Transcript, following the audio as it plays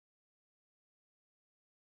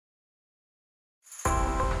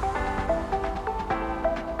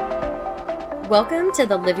Welcome to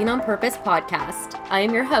the Living on Purpose podcast. I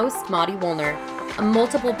am your host, Maudie Woolner, a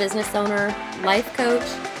multiple business owner, life coach,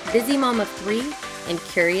 busy mom of 3, and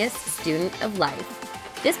curious student of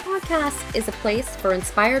life. This podcast is a place for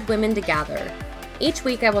inspired women to gather. Each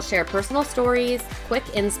week I will share personal stories, quick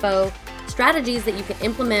inspo, strategies that you can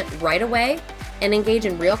implement right away, and engage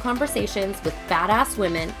in real conversations with badass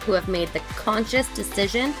women who have made the conscious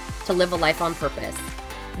decision to live a life on purpose.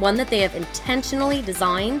 One that they have intentionally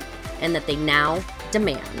designed and that they now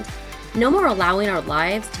demand. No more allowing our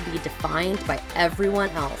lives to be defined by everyone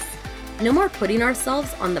else. No more putting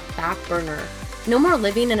ourselves on the back burner. No more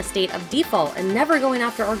living in a state of default and never going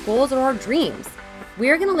after our goals or our dreams. We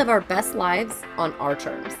are gonna live our best lives on our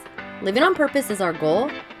terms. Living on purpose is our goal,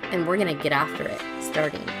 and we're gonna get after it,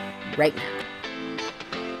 starting right now.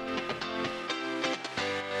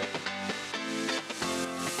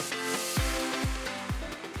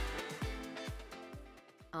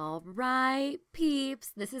 All right,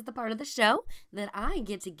 peeps, this is the part of the show that I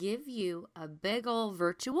get to give you a big old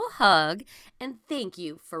virtual hug and thank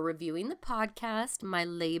you for reviewing the podcast, my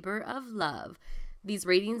labor of love. These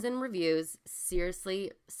ratings and reviews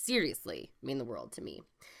seriously mean the world to me.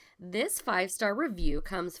 This 5-star review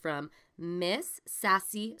comes from Miss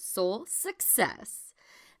Sassy Soul Success.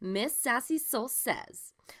 Miss Sassy Soul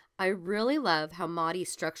says, I really love how Maudie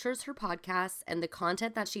structures her podcasts and the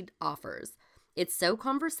content that she offers. It's so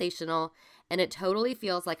conversational, and it totally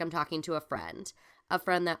feels like I'm talking to a friend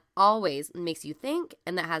that always makes you think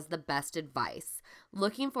and that has the best advice.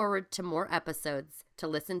 Looking forward to more episodes to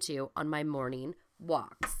listen to on my morning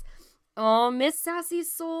walks. Oh, Miss Sassy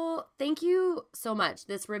Soul, thank you so much.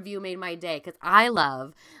 This review made my day because I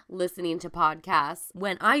love listening to podcasts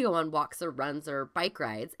when I go on walks or runs or bike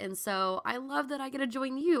rides, and so I love that I get to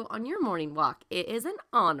join you on your morning walk. It is an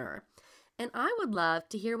honor. And I would love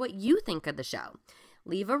to hear what you think of the show.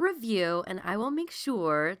 Leave a review and I will make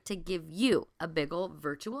sure to give you a big ol'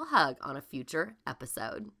 virtual hug on a future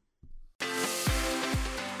episode.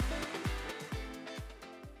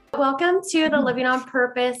 Welcome to the Living on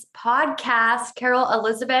Purpose podcast. Carol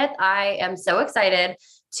Elizabeth, I am so excited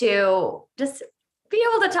to just be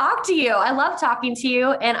able to talk to you. I love talking to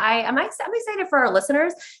you. And I'm excited for our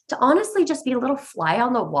listeners to honestly just be a little fly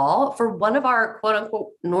on the wall for one of our quote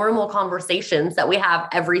unquote normal conversations that we have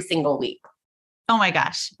every single week. Oh my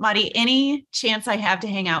gosh, Maudie, any chance I have to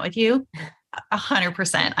hang out with you,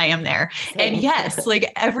 100% I am there. Same. And yes,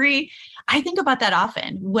 I think about that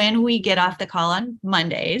often when we get off the call on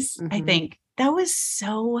Mondays. I think that was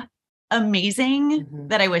so amazing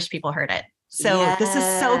that I wish people heard it. So This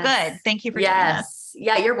is so good. Thank you for joining us.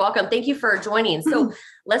 Yeah, you're welcome. Thank you for joining. So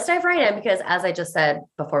let's dive right in because as I just said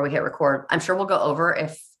before we hit record, I'm sure we'll go over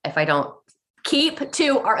if I don't keep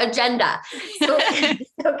to our agenda. So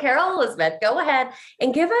Carol Elizabeth, go ahead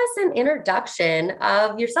and give us an introduction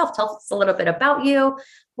of yourself. Tell us a little bit about you,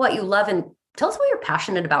 what you love, and tell us what you're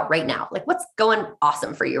passionate about right now. Like what's going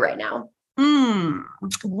awesome for you right now?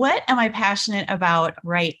 What am I passionate about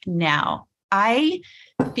right now? I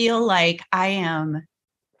feel like I am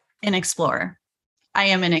an explorer. I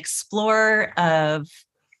am an explorer of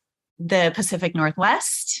the Pacific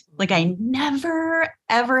Northwest. Like I never,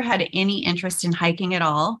 ever had any interest in hiking at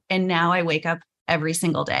all. And now I wake up every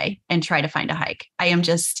single day and try to find a hike. I am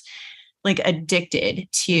just like addicted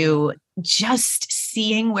to just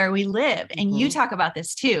seeing where we live. And you talk about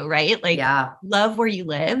this too, right? Like love where you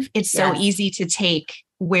live. It's so easy to take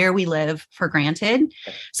where we live for granted.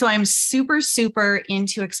 So I'm super, super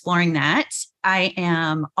into exploring that. I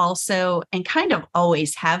am also, and kind of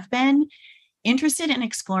always have been, interested in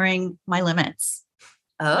exploring my limits.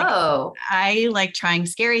 Oh, I like trying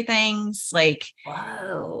scary things. Like,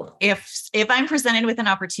 whoa. If I'm presented with an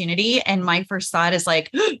opportunity and my first thought is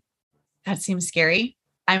like, that seems scary,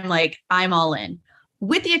 I'm like, I'm all in,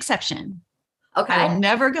 with the exception. Okay. I will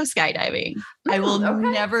never go skydiving. I will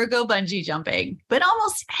never go bungee jumping, but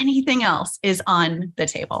almost anything else is on the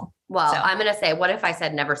table. Well, I'm going to say, what if I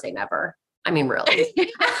said never say never? I mean, really?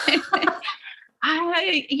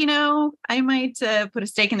 I might put a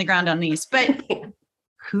stake in the ground on these, but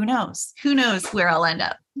who knows? Who knows where I'll end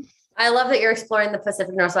up? I love that you're exploring the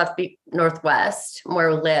Pacific Northwest where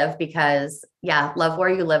we live because Love Where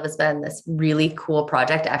You Live has been this really cool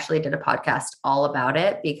project. I actually did a podcast all about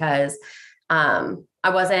it because I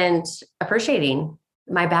wasn't appreciating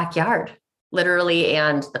my backyard, literally,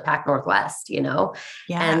 and the Pac Northwest, Yeah.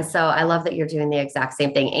 And so I love that you're doing the exact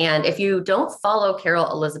same thing. And if you don't follow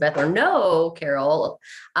Carol Elizabeth or know Carol,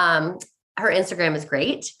 her Instagram is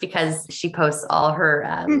great because she posts all her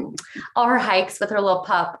hikes with her little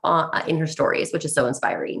pup in her stories, which is so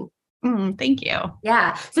inspiring. Thank you.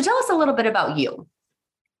 Yeah. So tell us a little bit about you.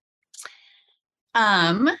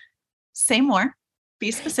 Say more.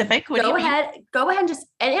 Be specific. What do you mean? Go ahead and just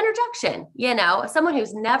an introduction, someone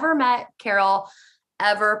who's never met Carol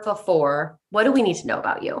ever before. What do we need to know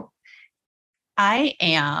about you? I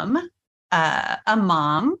am a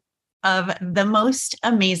mom of the most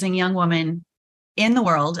amazing young woman in the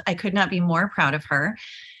world. I could not be more proud of her.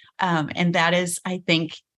 And that is, I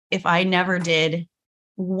think, if I never did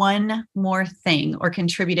one more thing or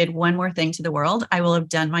contributed one more thing to the world, I will have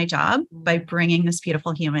done my job by bringing this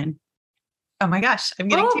beautiful human. Oh my gosh, I'm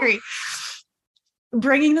getting teary.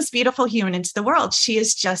 Bringing this beautiful human into the world. She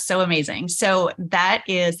is just so amazing. So that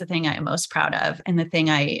is the thing I am most proud of. And the thing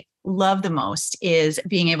I love the most is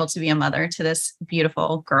being able to be a mother to this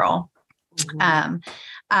beautiful girl. Mm-hmm.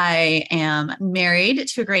 I am married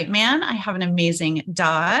to a great man. I have an amazing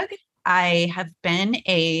dog. I have been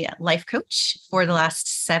a life coach for the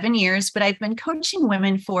last 7 years, but I've been coaching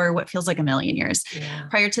women for what feels like a million years. Yeah.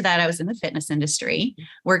 Prior to that, I was in the fitness industry,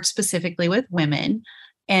 worked specifically with women.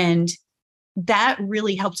 And that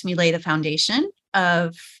really helped me lay the foundation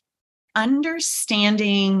of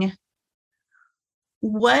understanding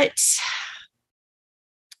what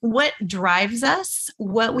drives us,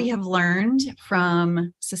 what we have learned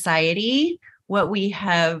from society, what we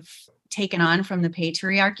have taken on from the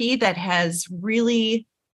patriarchy that has really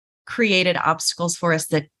created obstacles for us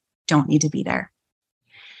that don't need to be there.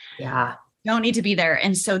 Yeah. Don't need to be there.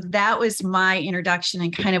 And so that was my introduction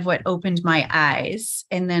and kind of what opened my eyes.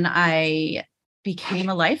 And then I became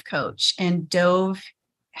a life coach and dove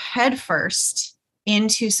headfirst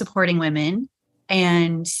into supporting women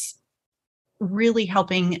and really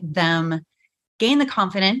helping them gain the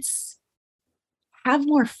confidence, have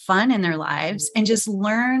more fun in their lives, and just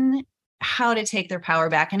learn how to take their power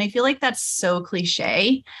back. And I feel like that's so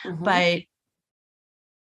cliche, but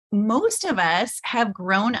most of us have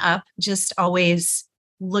grown up just always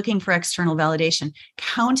looking for external validation,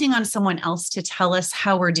 counting on someone else to tell us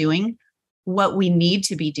how we're doing, what we need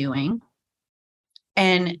to be doing.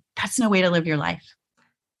 And that's no way to live your life.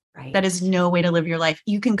 Right. That is no way to live your life.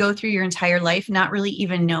 You can go through your entire life not really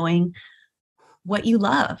even knowing what you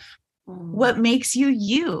love, what makes you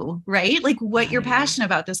you, right? Like what you're passionate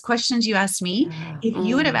about. Those questions you asked me, if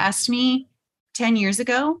you would have asked me 10 years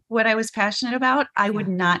ago what I was passionate about, I would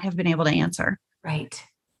not have been able to answer. Right.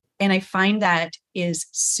 And I find that is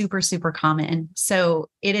super, super common. So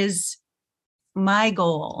it is my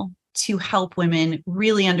goal to help women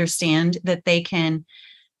really understand that they can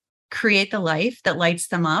create the life that lights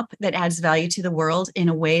them up, that adds value to the world in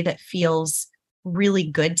a way that feels really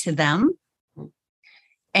good to them,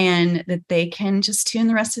 and that they can just tune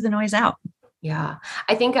the rest of the noise out. Yeah.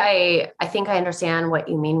 I think I understand what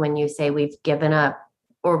you mean when you say we've given up,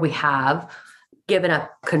 or we have given up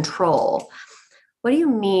control. What do you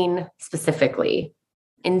mean specifically?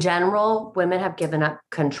 In general, women have given up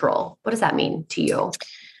control. What does that mean to you?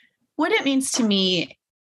 What it means to me,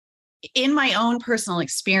 in my own personal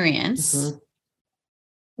experience,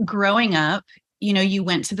 growing up, you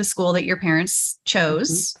went to the school that your parents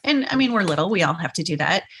chose. And I mean, we're little, we all have to do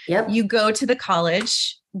that. Yep. You go to the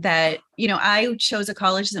college that, I chose a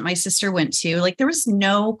college that my sister went to. Like there was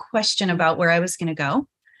no question about where I was going to go.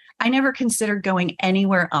 I never considered going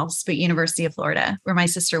anywhere else but University of Florida, where my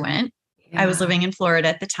sister went. Yeah. I was living in Florida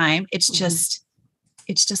at the time. It's just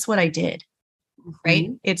what I did. Right.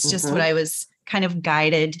 It's just what I was kind of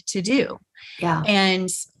guided to do. Yeah. And,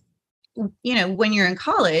 when you're in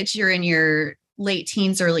college, you're in your late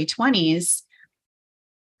teens, early 20s,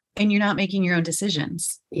 and you're not making your own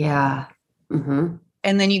decisions. Yeah. Mm-hmm.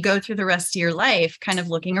 And then you go through the rest of your life kind of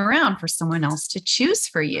looking around for someone else to choose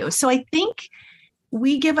for you. So I think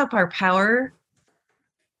we give up our power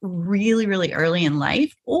really, really early in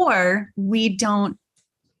life, or we don't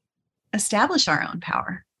establish our own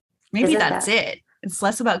power. Maybe that's it. It's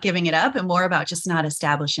less about giving it up and more about just not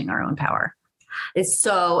establishing our own power. It's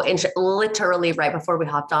so literally right before we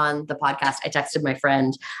hopped on the podcast, I texted my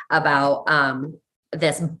friend about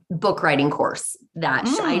this book writing course that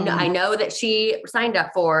I know that she signed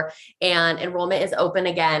up for, and enrollment is open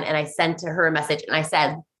again. And I sent to her a message and I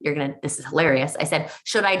said, this is hilarious. I said,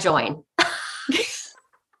 should I join?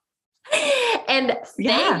 And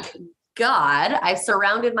thank God I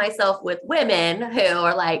surrounded myself with women who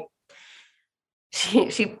are like,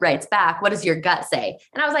 she writes back, what does your gut say?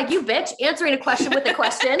 And I was like, you bitch, answering a question with a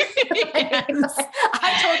question.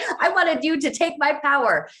 I wanted you to take my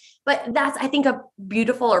power. But that's, I think, a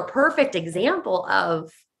beautiful or perfect example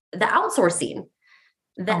of the outsourcing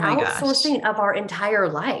of our entire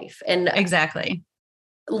life. And exactly.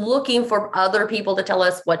 Looking for other people to tell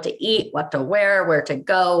us what to eat, what to wear, where to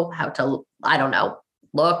go, how to, I don't know,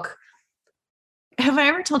 look. Have I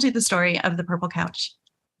ever told you the story of the purple couch?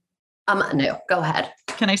 No, go ahead.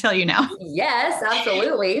 Can I tell you now? Yes,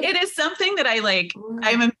 absolutely. It is something that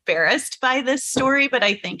I'm embarrassed by this story, but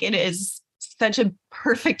I think it is such a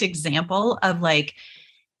perfect example of like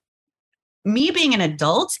me being an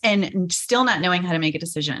adult and still not knowing how to make a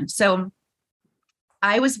decision. So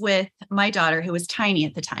I was with my daughter who was tiny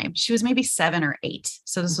at the time. She was maybe 7 or 8.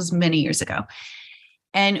 So this was many years ago.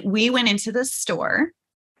 And we went into the store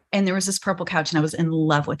and there was this purple couch and I was in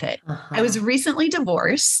love with it. I was recently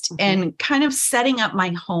divorced and kind of setting up my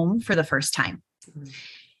home for the first time.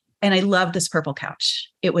 And I loved this purple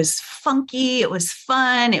couch. It was funky. It was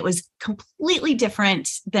fun. It was completely different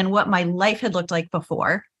than what my life had looked like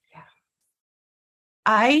before. Yeah.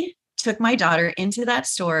 I took my daughter into that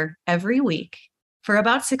store every week for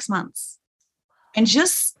about 6 months and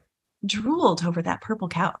just drooled over that purple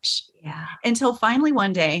couch. Yeah. Until finally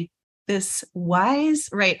one day, this wise,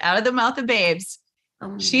 right out of the mouth of babes,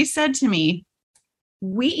 she said to me,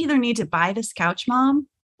 "We either need to buy this couch, Mom,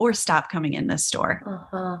 or stop coming in this store."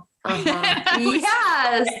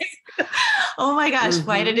 Yes. Oh my gosh.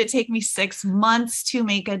 Why did it take me 6 months to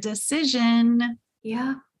make a decision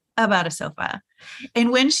about a sofa?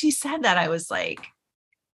 And when she said that, I was like,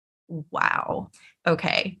 wow.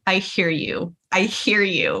 Okay. I hear you. I hear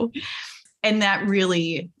you. And that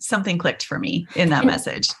really, something clicked for me in that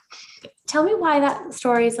message. Tell me why that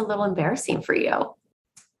story is a little embarrassing for you.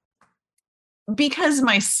 Because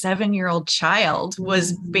my 7-year-old child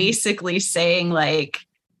was basically saying like,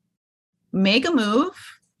 make a move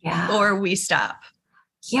or we stop.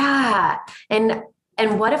 Yeah. And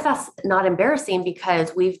what if that's not embarrassing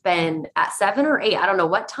because we've been at 7 or 8, I don't know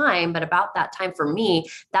what time, but about that time for me,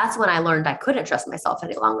 that's when I learned I couldn't trust myself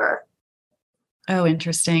any longer. Oh,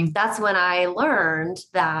 interesting. That's when I learned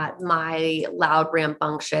that my loud,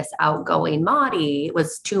 rambunctious, outgoing Maudie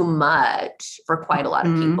was too much for quite a lot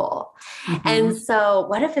of people. And so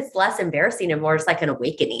what if it's less embarrassing and more just like an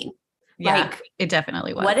awakening? Yeah, like, it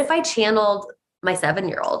definitely was. What if I channeled my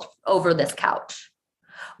 7-year-old over this couch?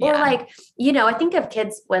 Or like, I think of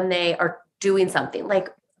kids when they are doing something like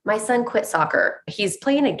my son quit soccer. He's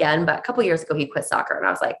playing again, but a couple of years ago, he quit soccer.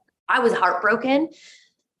 And I was heartbroken.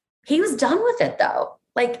 He was done with it though.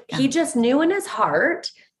 Like he just knew in his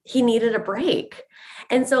heart, he needed a break.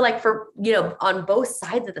 And so like for, on both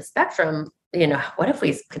sides of the spectrum, what if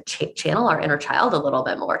we could channel our inner child a little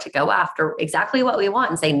bit more to go after exactly what we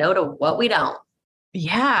want and say no to what we don't?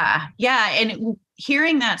 Yeah. Yeah. And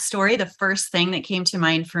hearing that story, the first thing that came to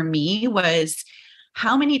mind for me was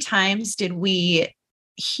how many times did we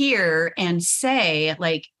hear and say,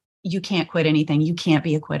 like, you can't quit anything. You can't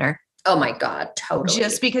be a quitter. Oh my God. Totally.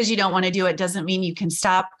 Just because you don't want to do it doesn't mean you can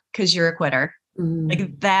stop because you're a quitter.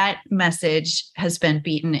 Like that message has been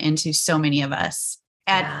beaten into so many of us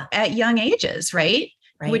at young ages, right?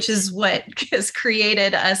 Which is what has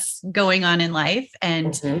created us going on in life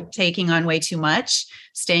and taking on way too much,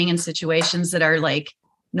 staying in situations that are like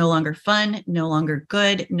no longer fun, no longer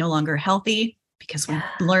good, no longer healthy, because we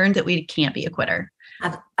learned that we can't be a quitter.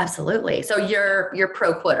 Absolutely. So you're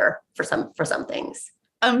pro quitter for some things.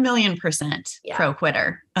 1,000,000% pro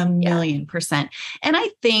quitter, 1,000,000%. And I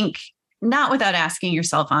think not without asking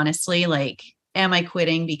yourself honestly, like, am I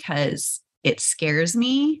quitting because it scares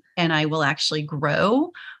me and I will actually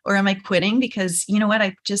grow? Or am I quitting because, you know what,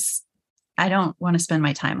 I don't want to spend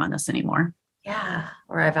my time on this anymore. Yeah.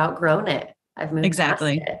 Or I've outgrown it. I've moved past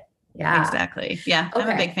it. Yeah. Exactly. Yeah. Okay. I'm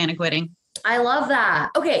a big fan of quitting. I love that.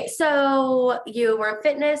 Okay. So you were in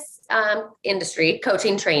fitness industry,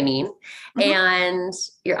 coaching, training, and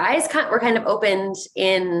your eyes were kind of opened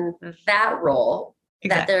in that role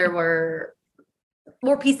that there were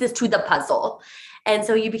more pieces to the puzzle. And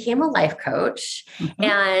so you became a life coach.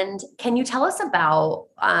 And can you tell us about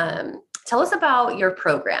your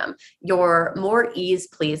program, your More Ease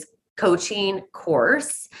Please coaching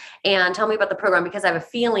course, and tell me about the program, because I have a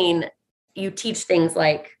feeling you teach things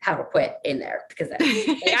like how to quit in there, because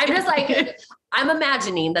I'm just like, I'm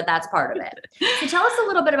imagining that that's part of it. So tell us a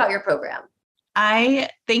little bit about your program. I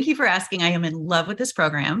thank you for asking. I am in love with this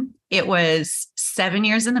program. It was 7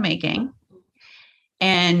 years in the making.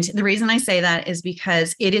 And the reason I say that is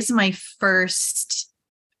because it is my first,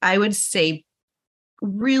 I would say,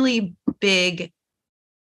 really big,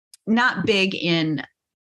 not big in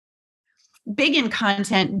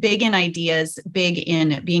content, big in ideas, big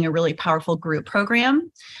in being a really powerful group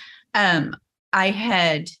program. I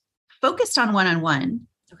had focused on one-on-one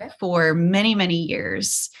for many, many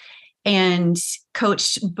years and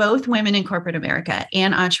coached both women in corporate America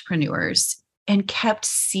and entrepreneurs, and kept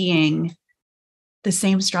seeing the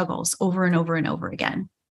same struggles over and over and over again.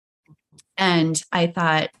 And I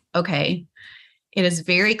thought, okay, it is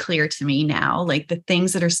very clear to me now, like the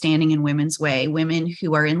things that are standing in women's way, women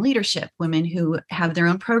who are in leadership, women who have their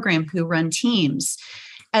own program, who run teams.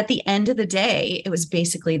 At the end of the day, it was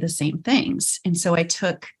basically the same things. And so I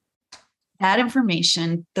took that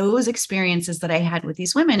information, those experiences that I had with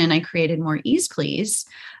these women, and I created More Ease Please,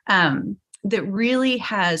 that really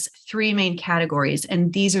has three main categories.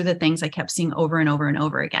 And these are the things I kept seeing over and over and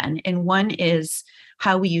over again. And one is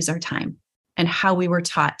how we use our time and how we were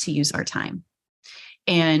taught to use our time.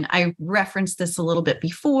 And I referenced this a little bit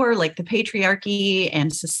before, like the patriarchy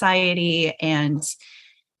and society. And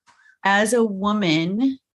as a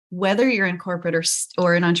woman, whether you're in corporate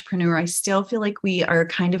or an entrepreneur, I still feel like we are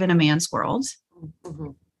kind of in a man's world. Mm-hmm.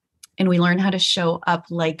 And we learn how to show up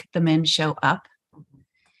like the men show up.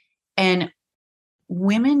 And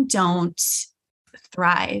women don't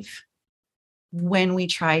thrive when we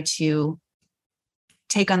try to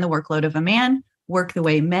take on the workload of a man, work the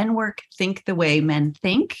way men work, think the way men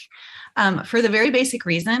think, for the very basic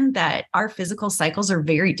reason that our physical cycles are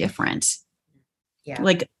very different. Yeah.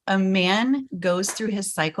 Like a man goes through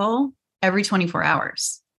his cycle every 24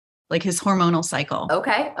 hours, like his hormonal cycle.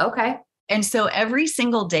 Okay. And so every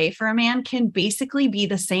single day for a man can basically be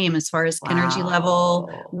the same as far as energy level,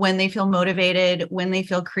 when they feel motivated, when they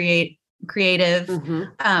feel creative,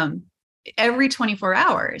 every 24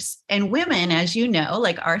 hours. And women, as you know,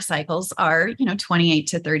 like our cycles are, 28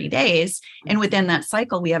 to 30 days. And within that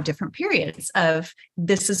cycle, we have different periods of,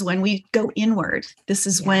 this is when we go inward. This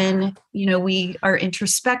is when, we are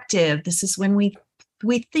introspective. This is when we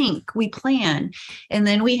think, we plan. And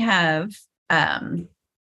then we have,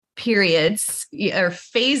 periods or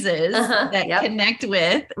phases that connect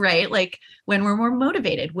with, right? Like when we're more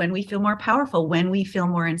motivated, when we feel more powerful, when we feel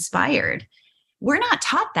more inspired. We're not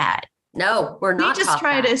taught that. No, we're not. We just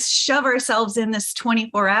try to shove ourselves in this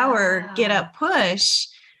 24-hour get up push,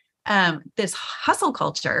 this hustle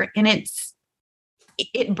culture. And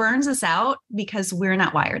it burns us out because we're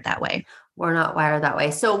not wired that way. We're not wired that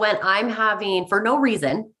way. So when I'm having, for no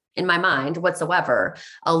reason in my mind whatsoever,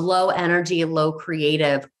 a low energy, low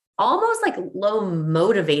creative, almost like low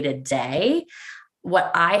motivated day,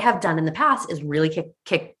 what I have done in the past is really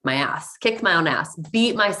kick my own ass,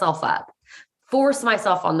 beat myself up, force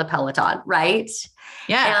myself on the Peloton, right?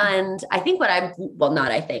 Yeah. And I think what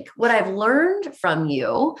I've learned from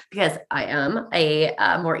you, because I am a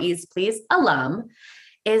More Ease Please alum,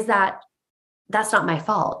 is that that's not my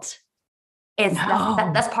fault.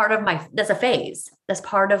 That's part of that's a phase. That's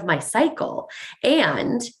part of my cycle.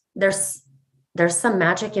 And there's some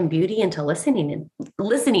magic and beauty into listening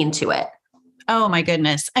to it. Oh my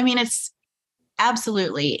goodness. I mean, it's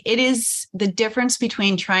absolutely, it is the difference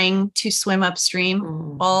between trying to swim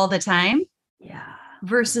upstream all the time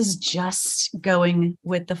versus just going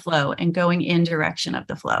with the flow and going in direction of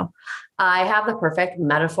the flow. I have the perfect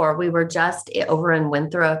metaphor. We were just over in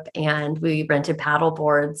Winthrop and we rented paddle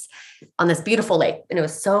boards on this beautiful lake. And it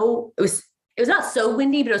was not so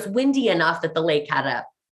windy, but it was windy enough that the lake had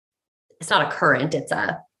it's not a current. It's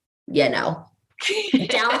down.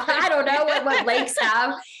 I don't know what lakes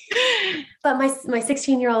have, but my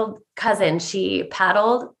 16-year-old cousin, she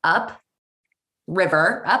paddled up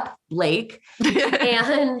lake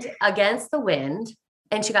and against the wind.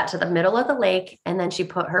 And she got to the middle of the lake and then she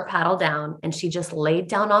put her paddle down and she just laid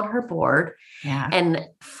down on her board and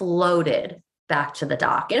floated back to the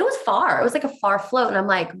dock. And it was far. It was like a far float. And I'm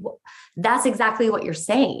like, that's exactly what you're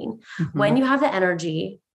saying. Mm-hmm. When you have the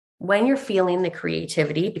energy, when you're feeling the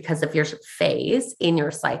creativity because of your phase in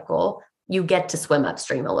your cycle, you get to swim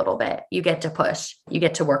upstream a little bit. You get to push, you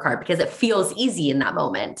get to work hard because it feels easy in that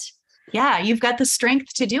moment. Yeah. You've got the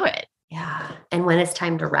strength to do it. Yeah. And when it's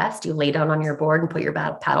time to rest, you lay down on your board and put your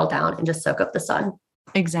paddle down and just soak up the sun.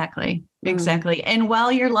 Exactly. Exactly. And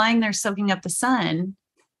while you're lying there soaking up the sun,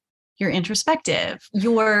 you're introspective,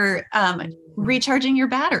 you're recharging your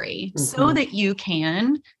battery so that you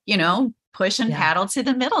can, push and paddle to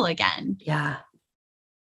the middle again. Yeah,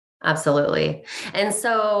 absolutely. And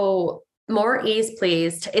so More Ease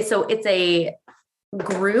Please. So it's a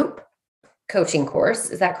group coaching course.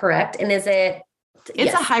 Is that correct? And is it?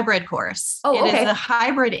 It's a hybrid course. Oh, okay. It is a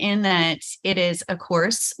hybrid in that it is a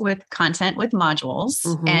course with content with modules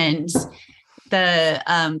and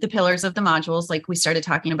the pillars of the modules. Like we started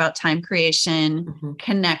talking about time creation,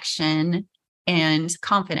 connection, and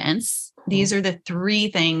confidence. These are the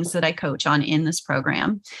three things that I coach on in this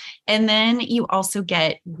program. And then you also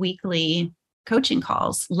get weekly coaching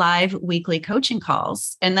calls, live weekly coaching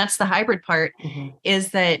calls. And that's the hybrid part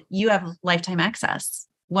is that you have lifetime access.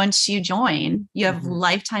 Once you join, you have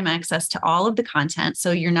lifetime access to all of the content.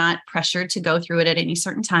 So you're not pressured to go through it at any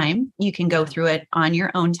certain time. You can go through it on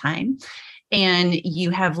your own time. And you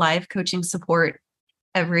have live coaching support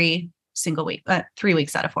every single week, 3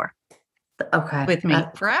 weeks out of 4. Okay. With me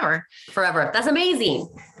forever. That's amazing.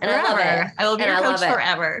 And forever. I love it. I will be your coach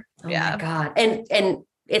forever. Oh my God. And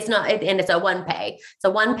it's not, and it's a one pay. So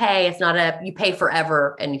one pay, it's not you pay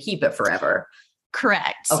forever and you keep it forever.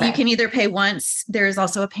 Correct. Okay. You can either pay once. There is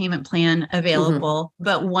also a payment plan available,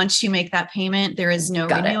 but once you make that payment, there is no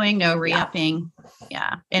renewing, no re-upping.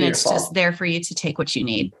 Yeah. And Beautiful. It's just there for you to take what you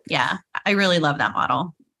need. Yeah. I really love that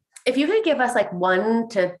model. If you could give us like 1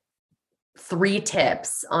 to 3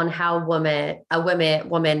 tips on how a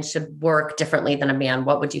woman should work differently than a man,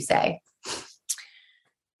 what would you say?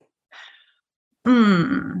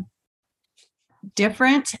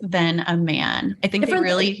 Different than a man. I think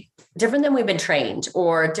different than we've been trained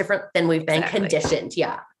or different than we've been conditioned.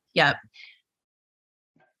 Yeah. Yep.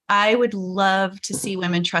 I would love to see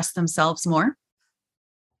women trust themselves more.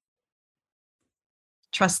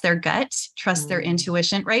 Trust their gut, trust their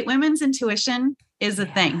intuition, right? Women's intuition is a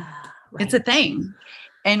thing. Right. It's a thing.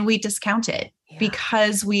 And we discount it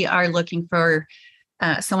because we are looking for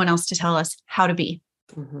someone else to tell us how to be,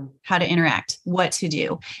 how to interact, what to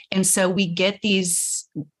do. And so we get these,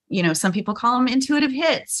 some people call them intuitive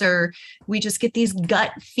hits, or we just get these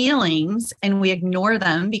gut feelings and we ignore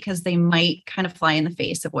them because they might kind of fly in the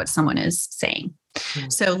face of what someone is saying.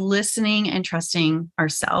 So listening and trusting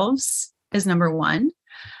ourselves is number 1.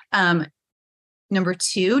 Number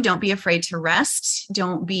 2, don't be afraid to rest.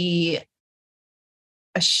 Don't be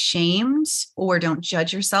ashamed or don't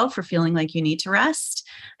judge yourself for feeling like you need to rest.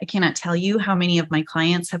 I cannot tell you how many of my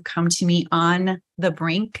clients have come to me on the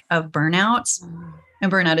brink of burnout,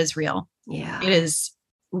 and burnout is real. Yeah. It is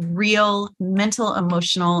real mental,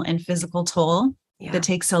 emotional, and physical toll that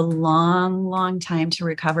takes a long, long time to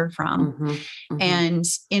recover from. And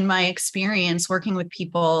in my experience working with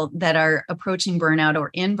people that are approaching burnout or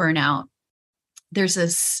in burnout, there's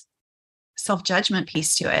this self-judgment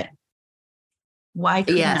piece to it. Why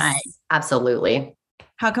couldn't I? Absolutely.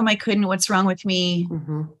 How come I couldn't? What's wrong with me?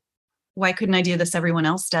 Why couldn't I do this? Everyone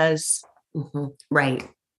else does. Right.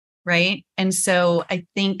 Right. And so I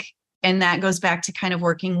think, and that goes back to kind of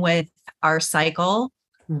working with our cycle,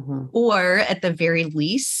 or at the very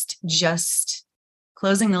least, just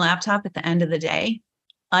closing the laptop at the end of the day,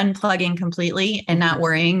 unplugging completely and not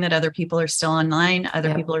worrying that other people are still online,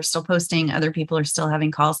 other people are still posting, other people are still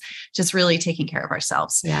having calls, just really taking care of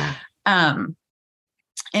ourselves. Yeah.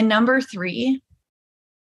 And number 3,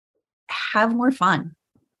 have more fun.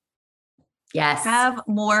 Yes. Have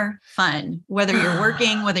more fun, whether you're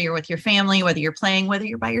working, whether you're with your family, whether you're playing, whether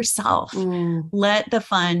you're by yourself. Let the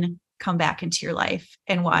fun come back into your life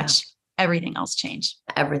and watch everything else change.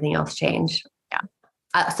 Everything else change.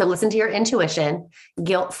 Yeah. So listen to your intuition,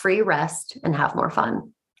 guilt-free rest, and have more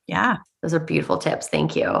fun. Yeah. Those are beautiful tips.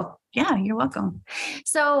 Thank you. Yeah, you're welcome.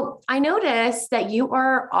 So I noticed that you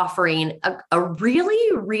are offering a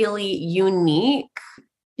really, really unique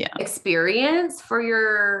experience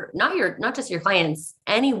for not just your clients,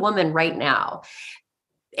 any woman right now.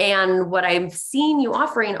 And what I've seen you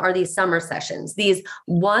offering are these summer sessions, these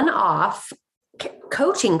one-off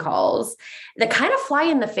coaching calls that kind of fly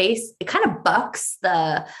in the face. It kind of bucks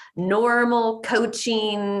the normal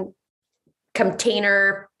coaching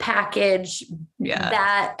container package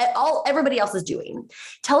that everybody else is doing.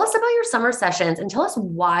 Tell us about your summer sessions and tell us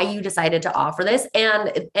why you decided to offer this.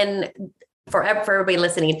 And for everybody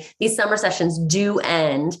listening, these summer sessions do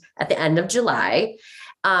end at the end of July.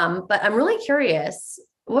 But I'm really curious,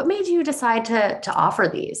 what made you decide to offer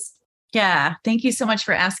these? Yeah. Thank you so much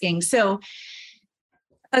for asking. So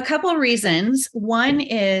a couple of reasons. One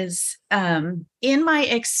is, in my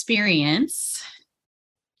experience,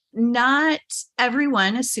 not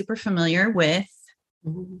everyone is super familiar with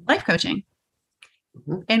life coaching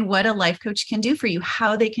and what a life coach can do for you,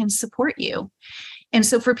 how they can support you. And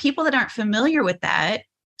so for people that aren't familiar with that,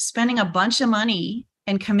 spending a bunch of money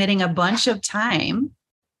and committing a bunch of time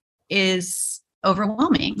is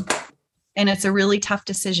overwhelming. And it's a really tough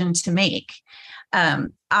decision to make.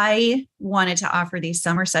 I wanted to offer these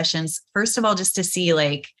summer sessions, first of all, just to see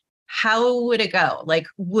how would it go?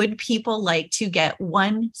 Would people like to get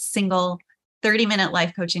one single 30-minute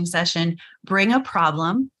life coaching session, bring a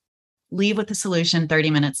problem, leave with a solution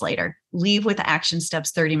 30 minutes later, leave with action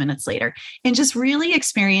steps 30 minutes later, and just really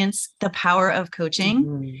experience the power of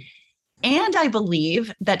coaching. And I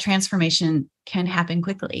believe that transformation can happen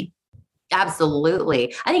quickly.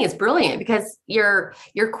 Absolutely. I think it's brilliant because you're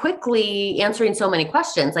quickly answering so many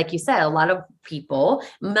questions. Like you said, a lot of people,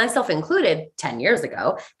 myself included, 10 years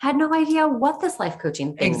ago, had no idea what this life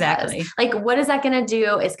coaching thing was. Like, what is that going to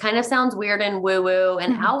do? It kind of sounds weird and woo-woo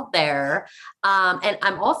and out there. And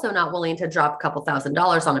I'm also not willing to drop a couple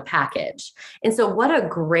 $1,000s on a package. And so what a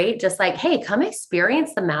great, just like, hey, come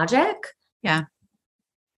experience the magic. Yeah.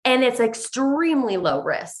 And it's extremely low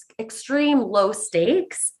risk, extreme low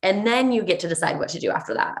stakes. And then you get to decide what to do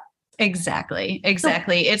after that. Exactly.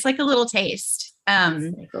 It's like a little taste.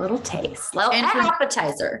 Like a little taste,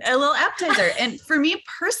 appetizer. A little appetizer. And for me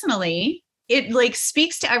personally, it like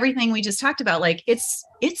speaks to everything we just talked about. Like it's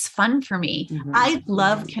fun for me. Mm-hmm. I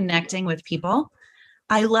love connecting with people.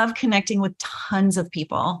 I love connecting with tons of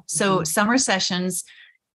people. So summer sessions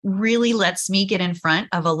really lets me get in front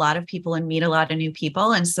of a lot of people and meet a lot of new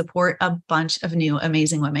people and support a bunch of new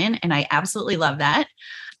amazing women. And I absolutely love that.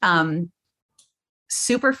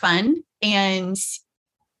 Super fun. And,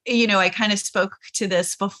 I kind of spoke to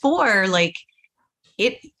this before, like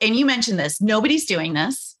and you mentioned this, nobody's doing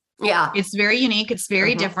this. Yeah. It's very unique. It's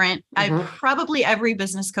very different. Probably every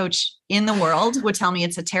business coach in the world would tell me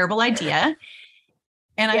it's a terrible idea.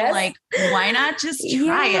 And I'm like, why not just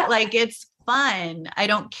try it? Like, it's fun. I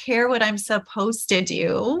don't care what I'm supposed to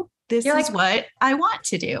do. This is what I want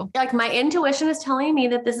to do. Like my intuition is telling me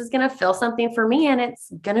that this is going to fill something for me and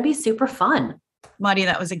it's going to be super fun. Maudie,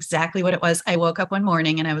 that was exactly what it was. I woke up one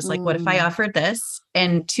morning and I was like, what if I offered this?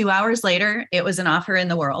 And 2 hours later, it was an offer in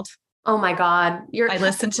the world. Oh my God. I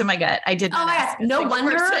listened to my gut. I did. Oh my God.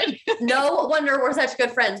 No wonder we're such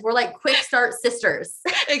good friends. We're like quick start sisters.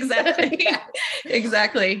 Exactly.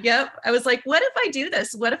 Exactly. Yep. I was like, what if I do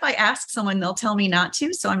this? What if I ask someone, they'll tell me not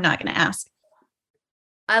to, so I'm not going to ask.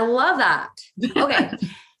 I love that. Okay.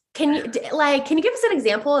 Can you give us an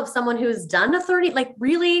example of someone who's done a 30, like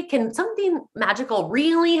really, can something magical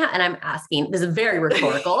really, and I'm asking, this is very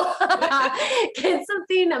rhetorical. Can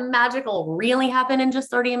something magical really happen in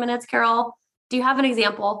just 30 minutes, Carol? Do you have an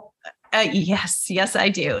example? Yes, I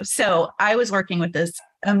do. So I was working with this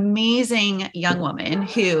amazing young woman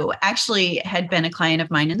who actually had been a client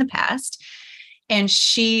of mine in the past, and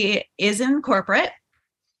she is in corporate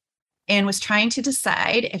and was trying to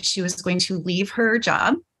decide if she was going to leave her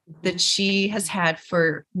job that she has had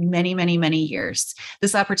for many, many, many years.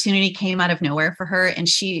 This opportunity came out of nowhere for her. And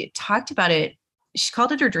she talked about it. She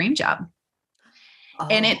called it her dream job. Oh.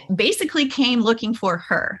 And it basically came looking for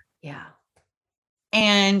her. Yeah.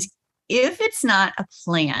 And if it's not a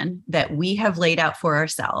plan that we have laid out for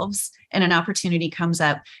ourselves and an opportunity comes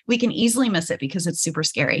up, we can easily miss it because it's super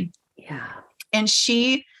scary. Yeah. And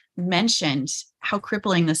she mentioned how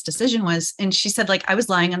crippling this decision was. And she said, like, I was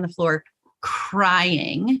lying on the floor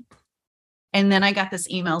crying. And then I got this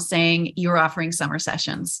email saying, you're offering summer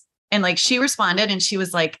sessions. And like, she responded and she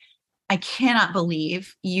was like, I cannot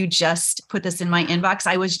believe you just put this in my inbox.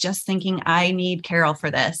 I was just thinking I need Carol for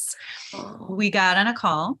this. Oh. We got on a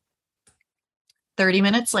call. 30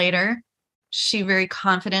 minutes later, she very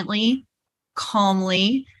confidently,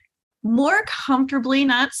 calmly, more comfortably,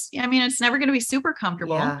 it's never going to be super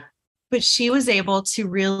comfortable, but she was able to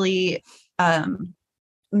really,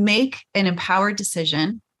 make an empowered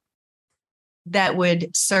decision that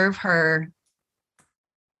would serve her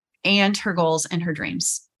and her goals and her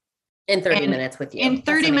dreams. In 30 minutes with you. In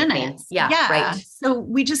 30 minutes. Yeah. Right. So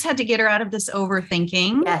we just had to get her out of this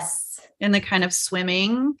overthinking. Yes. And the kind of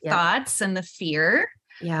swimming thoughts and the fear.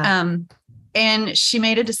 Yeah. And she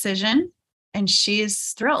made a decision and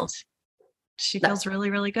she's thrilled. She feels really,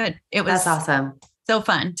 really good. That's awesome. So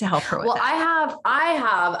fun to help her with. Well, that. I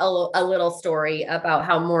have a little story about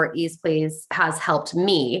how More Ease Please has helped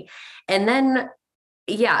me. And then,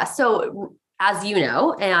 so as you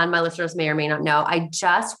know, and my listeners may or may not know, I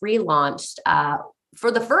just relaunched,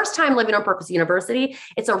 for the first time, Living on Purpose University.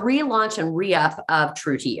 It's a relaunch and re-up of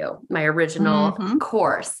True to You, my original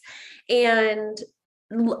course. And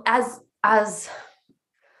as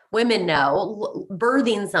women know,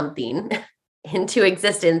 birthing something into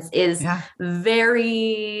existence is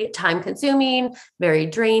very time consuming, very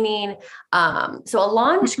draining. So a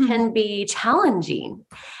launch can be challenging.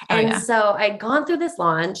 And so I'd gone through this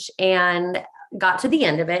launch and got to the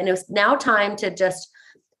end of it. And it was now time to just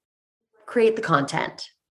create the content,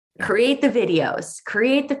 create the videos,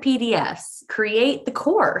 create the PDFs, create the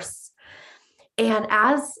course. And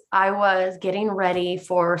as I was getting ready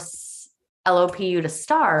for LOPU to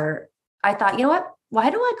start, I thought, you know what? Why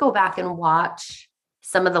don't I go back and watch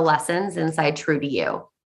some of the lessons inside True to You?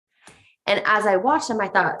 And as I watched them, I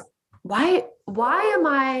thought, why am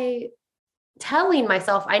I telling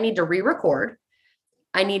myself I need to re-record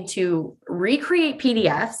I need to recreate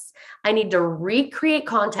PDFs. I need to recreate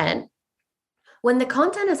content when the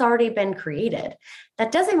content has already been created.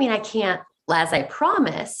 That doesn't mean I can't, as I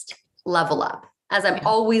promised, level up, as I'm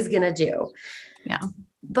always going to do. Yeah.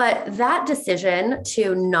 But that decision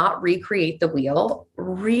to not recreate the wheel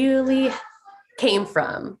really came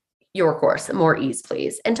from your course, More Ease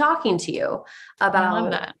Please, and talking to you about, I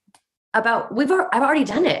love that. I've already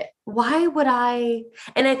done it. Why would I?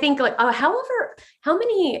 And I think like, however, how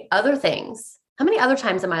many other times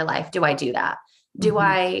in my life do I do that? Do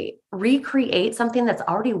I recreate something that's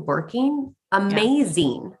already working?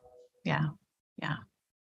 Amazing. Yeah. Yeah.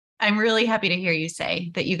 I'm really happy to hear you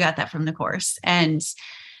say that you got that from the course. And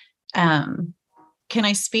can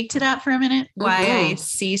I speak to that for a minute? Why I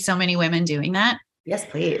see so many women doing that? Yes,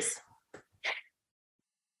 please.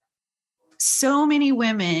 So many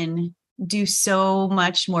women do so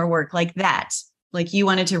much more work like that. Like you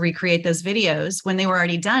wanted to recreate those videos when they were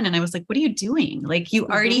already done. And I was like, what are you doing? Like you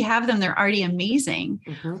already have them. They're already amazing.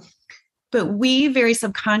 But we very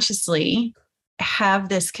subconsciously have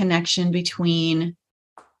this connection between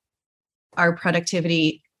our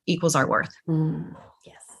productivity equals our worth.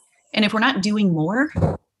 Yes. And if we're not doing more,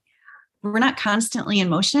 we're not constantly in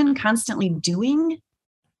motion, constantly doing,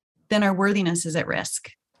 then our worthiness is at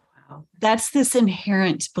risk. Wow. That's this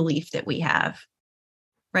inherent belief that we have,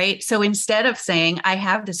 right? So instead of saying, I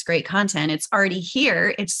have this great content, it's already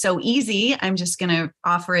here, it's so easy, I'm just going to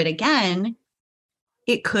offer it again.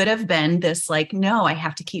 It could have been this like, no, I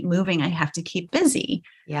have to keep moving. I have to keep busy.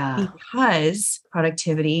 Yeah. Because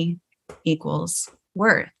productivity equals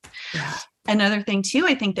worth. Yeah. Another thing too,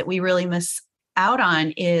 I think that we really miss out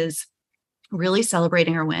on is really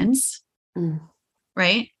celebrating our wins,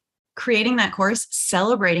 right? Creating that course,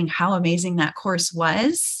 celebrating how amazing that course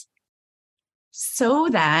was so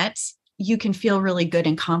that you can feel really good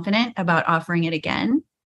and confident about offering it again.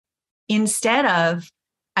 Instead of,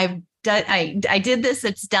 I did this,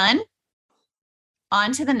 it's done,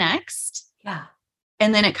 on to the next. Yeah.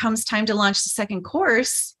 And then it comes time to launch the second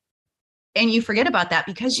course. And you forget about that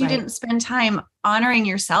because you didn't spend time honoring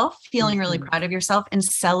yourself, feeling really proud of yourself, and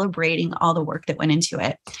celebrating all the work that went into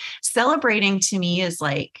it. Celebrating to me is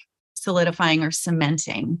like solidifying or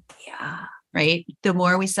cementing. Yeah. Right. The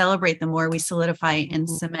more we celebrate, the more we solidify and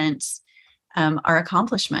cement our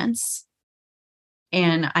accomplishments.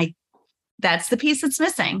 And that's the piece that's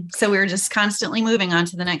missing. So we're just constantly moving on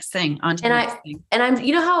to the next thing, And I'm,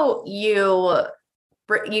 you know how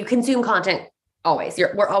you consume content always.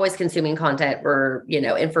 We're always consuming content or,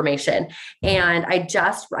 information. And I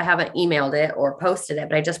haven't emailed it or posted it,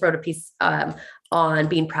 but I just wrote a piece on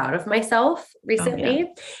being proud of myself recently.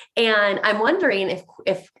 Oh, yeah. And I'm wondering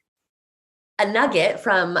if a nugget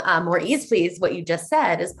from More Ease Please, what you just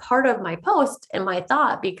said, is part of my post and my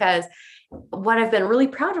thought, because what I've been really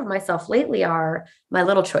proud of myself lately are my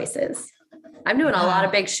little choices. I'm doing a lot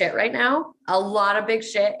of big shit right now,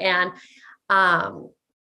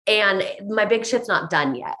 and my big shit's not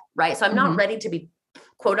done yet. Right. So I'm not ready to be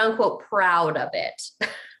quote unquote proud of it.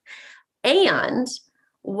 And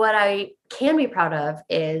what I can be proud of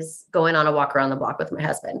is going on a walk around the block with my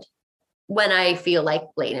husband when I feel like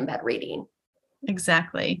laying in bed reading.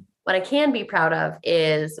 Exactly. What I can be proud of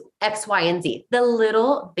is X, Y, and Z, the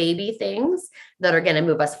little baby things that are going to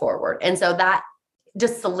move us forward. And so that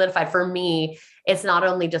just solidified for me. It's not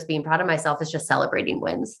only just being proud of myself, it's just celebrating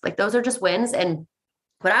wins. Like those are just wins. And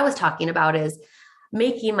what I was talking about is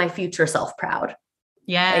making my future self proud.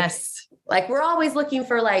 Yes. Like we're always looking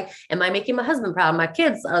for am I making my husband proud? My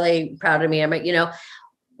kids, are they proud of me?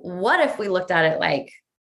 What if we looked at it like,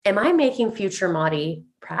 am I making future Maudie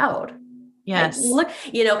proud? Yes.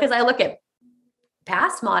 Because I look at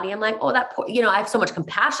past Maudie, I'm like, oh, that poor, I have so much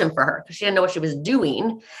compassion for her because she didn't know what she was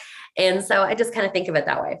doing. And so I just kind of think of it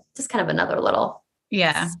that way. Just kind of another little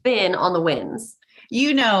spin on the wins.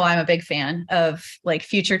 I'm a big fan of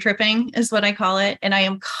future tripping is what I call it. And I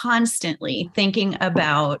am constantly thinking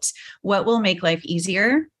about what will make life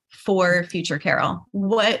easier for future Carol.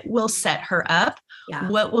 What will set her up? Yeah.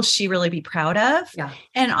 What will she really be proud of? Yeah.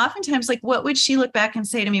 And oftentimes, what would she look back and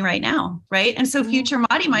say to me right now? Right. And so future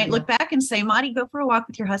Maudie might look back and say, Maudie, go for a walk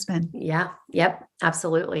with your husband. Yeah. Yep.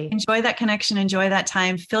 Absolutely. Enjoy that connection. Enjoy that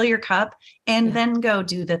time. Fill your cup and then go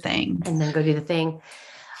do the thing.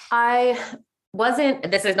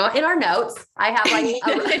 This is not in our notes. I have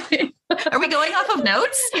are we going off of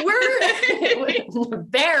notes? We're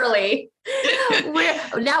barely.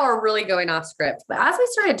 We're really going off script. But as we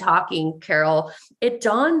started talking, Carol, it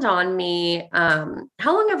dawned on me, how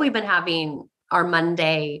long have we been having our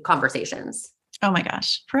Monday conversations? Oh my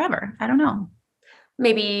gosh, forever. I don't know.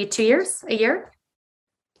 Maybe 2 years, a year?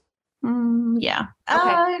 Yeah.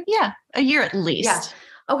 Okay. Yeah. A year at least.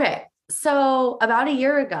 Yeah. Okay. So about a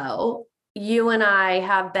year ago, you and I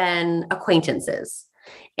have been acquaintances,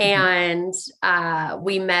 and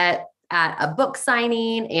we met at a book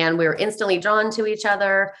signing, and we were instantly drawn to each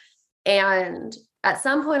other. And at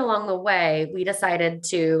some point along the way, we decided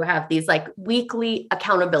to have these like weekly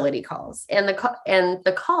accountability calls, and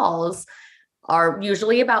the calls are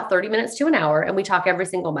usually about 30 minutes to an hour, and we talk every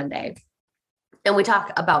single Monday, and we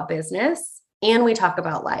talk about business and we talk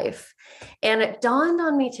about life. And it dawned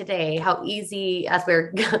on me today how easy, as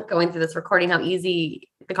we're going through this recording, how easy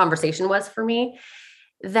the conversation was for me,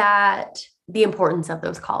 that the importance of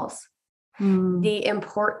those calls, the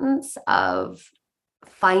importance of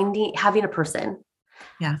having a person,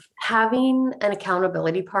 having an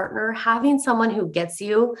accountability partner, having someone who gets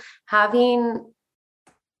you, having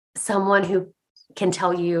someone who can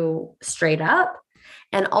tell you straight up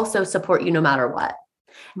and also support you no matter what.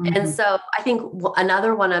 And so I think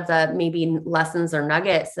another one of the maybe lessons or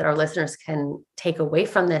nuggets that our listeners can take away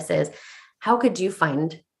from this is, how could you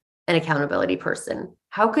find an accountability person?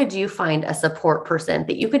 How could you find a support person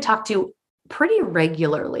that you could talk to pretty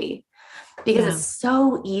regularly? Because it's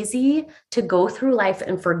so easy to go through life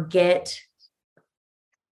and forget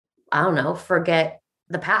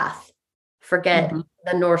the path, forget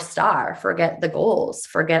the North Star, forget the goals,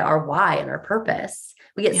 forget our why and our purpose.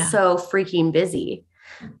 We get so freaking busy.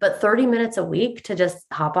 But 30 minutes a week to just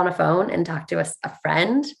hop on a phone and talk to a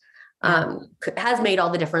friend has made all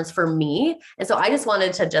the difference for me. And so I just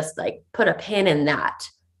wanted to just like put a pin in that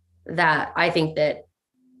I think that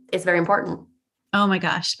it's very important. Oh my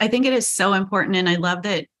gosh. I think it is so important. And I love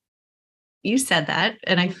that you said that.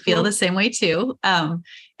 And I feel the same way too. And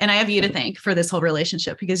I have you to thank for this whole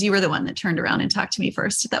relationship, because you were the one that turned around and talked to me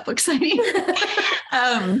first at that book signing.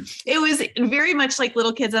 It was very much like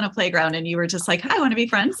little kids on a playground, and you were just like, I want to be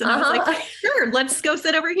friends. And I was like, sure, let's go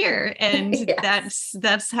sit over here. And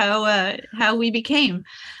that's how we became.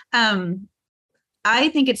 I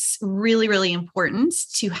think it's really, really important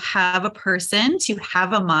to have a person, to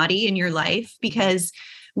have a Madi in your life, because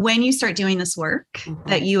when you start doing this work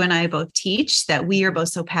that you and I both teach, that we are both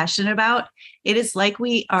so passionate about, it is like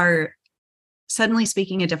we are suddenly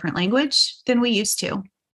speaking a different language than we used to.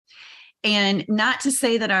 And not to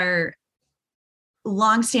say that our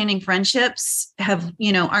longstanding friendships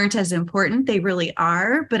aren't as important. They really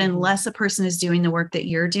are. But unless a person is doing the work that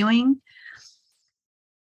you're doing,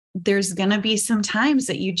 there's going to be some times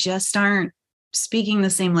that you just aren't speaking the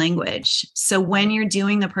same language. So when you're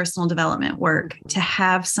doing the personal development work, to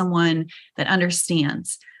have someone that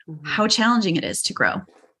understands how challenging it is to grow,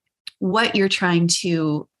 what you're trying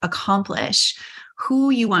to accomplish,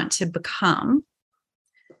 who you want to become,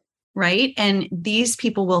 right? And these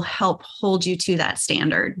people will help hold you to that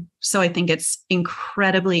standard. So I think it's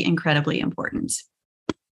incredibly, incredibly important.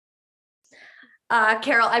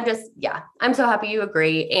 Carol, I'm so happy you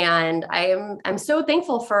agree. And I'm so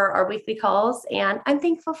thankful for our weekly calls, and I'm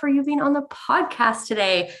thankful for you being on the podcast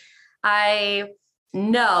today. I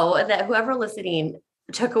know that whoever listening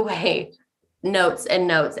took away notes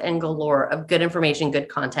and galore of good information, good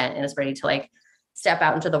content, and is ready to like step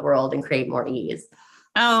out into the world and create more ease.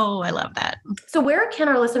 Oh, I love that. So where can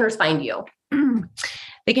our listeners find you?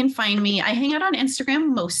 They can find me. I hang out on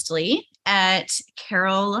Instagram mostly at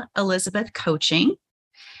Carol Elizabeth Coaching.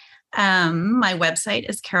 My website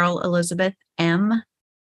is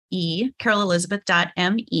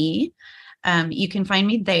carolelizabeth.me. You can find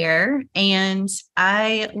me there. And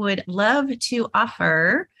I would love to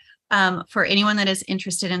offer for anyone that is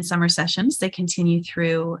interested in summer sessions that continue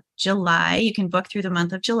through July. You can book through the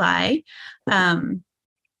month of July. And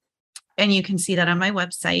you can see that on my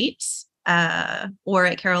website or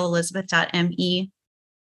at carolelizabeth.me.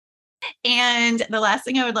 And the last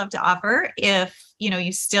thing I would love to offer, if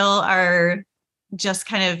you still are just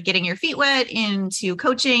kind of getting your feet wet into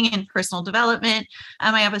coaching and personal development,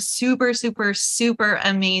 I have a super, super, super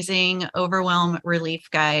amazing overwhelm relief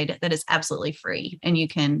guide that is absolutely free. And you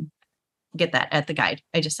can get that at the guide.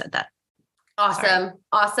 I just said that. Awesome. Sorry.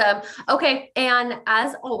 Awesome. Okay. And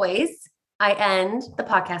as always, I end the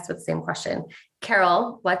podcast with the same question.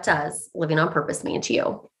 Carol, what does living on purpose mean to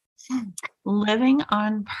you? Living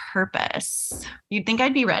on purpose. You'd think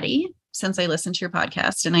I'd be ready since I listened to your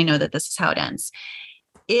podcast and I know that this is how it ends.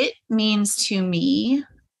 It means to me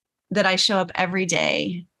that I show up every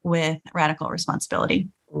day with radical responsibility.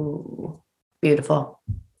 Ooh, beautiful.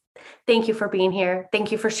 Thank you for being here.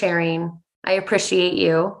 Thank you for sharing. I appreciate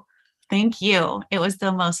you. Thank you. It was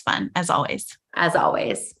the most fun, as always. As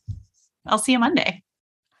always. I'll see you Monday.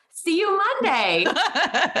 See you Monday.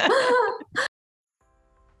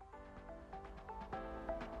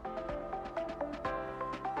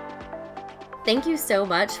 Thank you so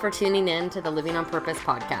much for tuning in to the Living on Purpose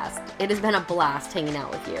podcast. It has been a blast hanging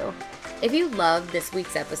out with you. If you loved this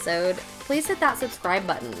week's episode, please hit that subscribe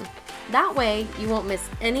button. That way, you won't miss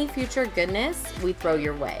any future goodness we throw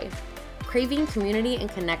your way. Craving community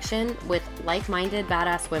and connection with like-minded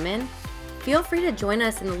badass women? Feel free to join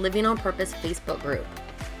us in the Living on Purpose Facebook group.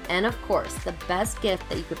 And of course, the best gift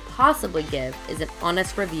that you could possibly give is an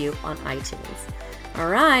honest review on iTunes. All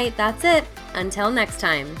right, that's it. Until next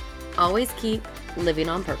time, always keep living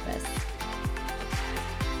on purpose.